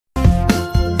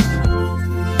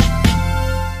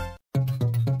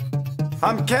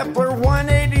I'm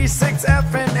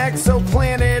Kepler-186f, an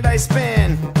exoplanet I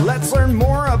spin. Let's learn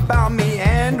more about me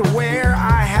and where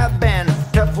I have been.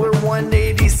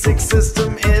 Kepler-186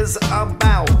 system is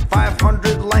about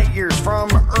 500 light years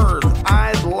from Earth.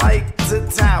 I'd like to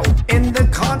tout. In the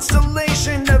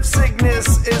constellation of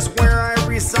Cygnus is where I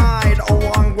reside,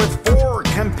 along with 4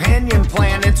 companion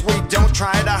planets we don't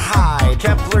try to hide.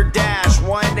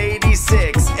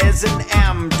 Kepler-186 is an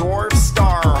M dwarf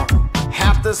star,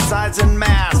 half the size and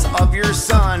mass of your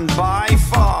sun by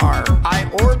far. I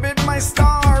orbit my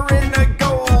star in a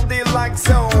Goldilocks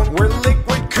zone, where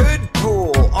liquid could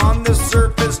cool on the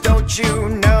surface, don't you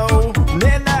know?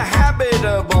 In a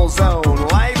habitable zone,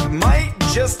 life might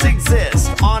just exist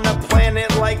on a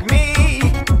planet like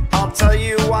me. I'll tell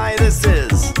you why this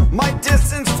is. My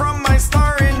distance from my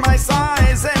star and my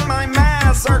size and my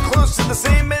mass are close to the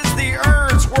same as the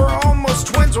Earth's. We're almost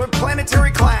twins with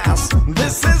planetary class.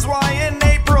 This is why in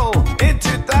April in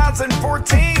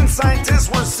 2014 scientists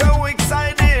were so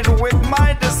excited with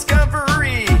my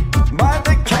discovery by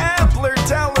the Kepler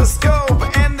telescope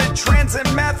and the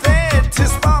transit method to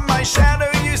spot my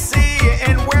shadow, you see,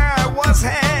 and where I was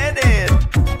headed.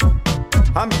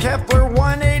 I'm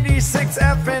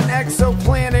Kepler-186f, an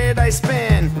exoplanet I spin.